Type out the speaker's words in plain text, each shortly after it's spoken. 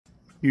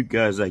You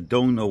guys, I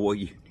don't know what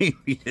you need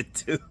me to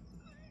do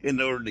in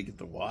order to get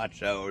the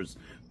watch hours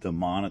to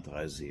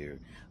monetize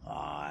here.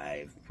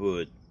 I've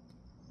put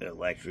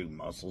electric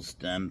muscle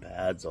stem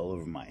pads all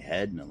over my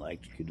head and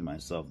electrocuted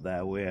myself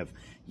that way. I've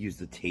used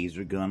the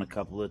taser gun a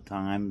couple of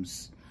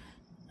times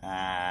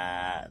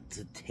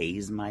to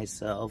tase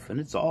myself, and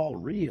it's all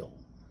real.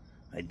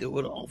 I do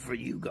it all for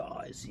you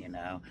guys, you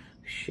know.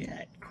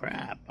 Shit,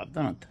 crap. I've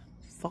done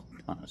a fuck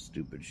ton of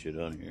stupid shit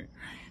on here.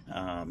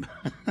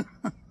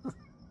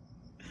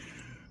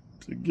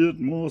 To get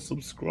more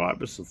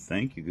subscribers, so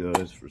thank you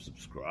guys for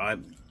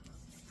subscribing.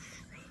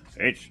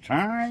 It's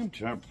time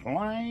to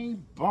play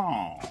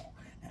ball.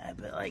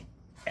 But like,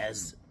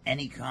 as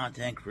any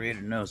content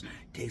creator knows, it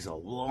takes a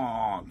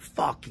long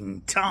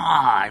fucking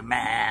time,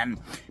 man.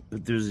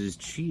 But there's these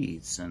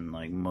cheats, and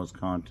like most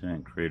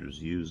content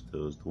creators use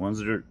those. The ones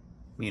that are,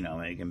 you know,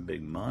 making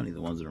big money,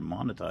 the ones that are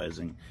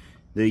monetizing,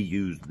 they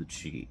use the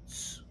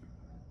cheats.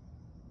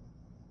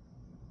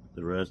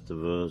 The rest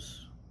of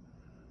us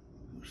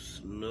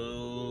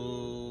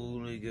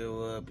slowly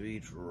go up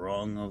each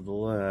rung of the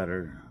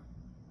ladder.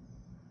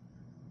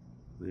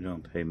 We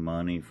don't pay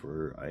money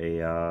for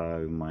AI.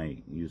 We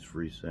might use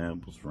free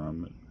samples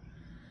from it.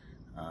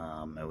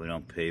 And we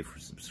don't pay for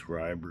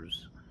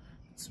subscribers.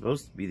 It's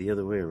supposed to be the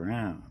other way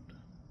around.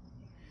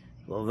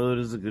 Although it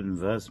is a good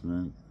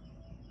investment,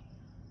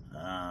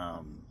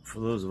 for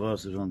those of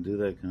us who don't do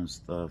that kind of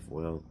stuff,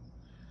 well,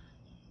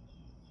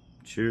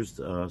 cheers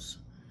to us.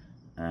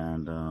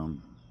 And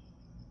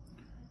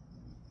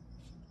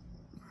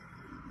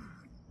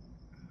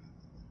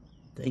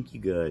thank you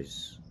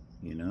guys,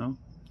 you know.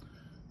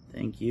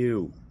 Thank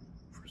you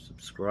for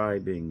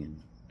subscribing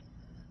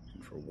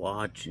and for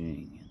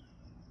watching.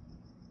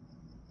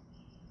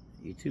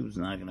 YouTube's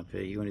not going to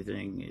pay you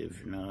anything if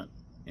you're not,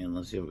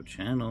 unless you have a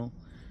channel.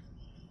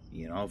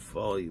 You know, I'll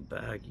follow you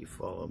back, you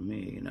follow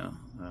me, you know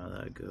how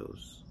that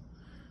goes.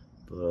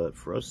 But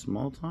for us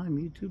small-time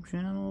YouTube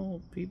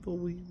channel people,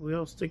 we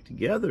all stick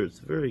together. It's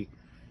a very,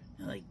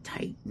 like,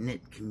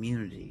 tight-knit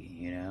community,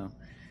 you know.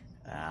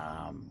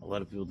 A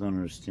lot of people don't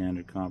understand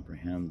or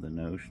comprehend the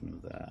notion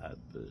of that,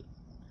 but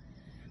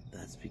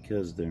that's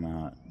because they're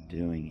not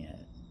doing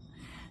it.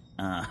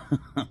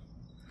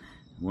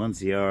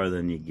 Once you are,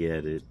 then you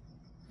get it.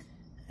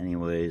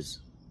 Anyways,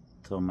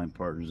 tell my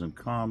partners in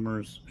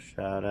commerce,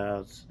 shout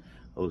outs,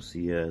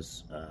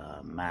 OCS,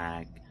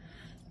 Mac,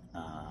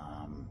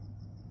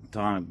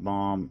 Atomic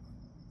Bomb,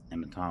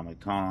 and Atomic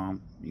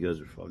Tom. You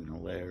guys are fucking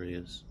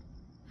hilarious.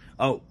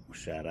 Oh,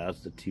 shout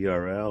outs to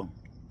TRL.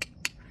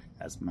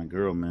 That's my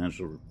girl, man.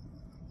 She'll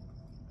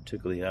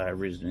tickle the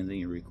ivories, anything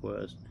you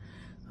request.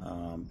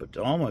 But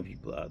to all my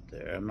people out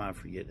there, I'm not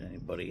forgetting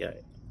anybody.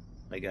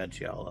 I got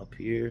y'all up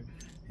here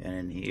and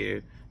in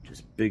here.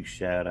 Just big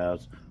shout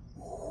outs.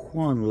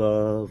 One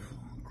love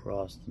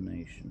across the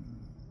nation.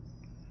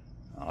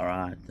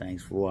 Alright,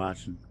 thanks for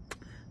watching.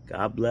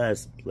 God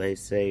bless. Play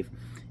safe.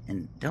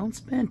 And don't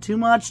spend too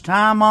much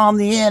time on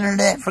the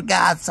internet, for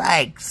God's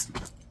sakes.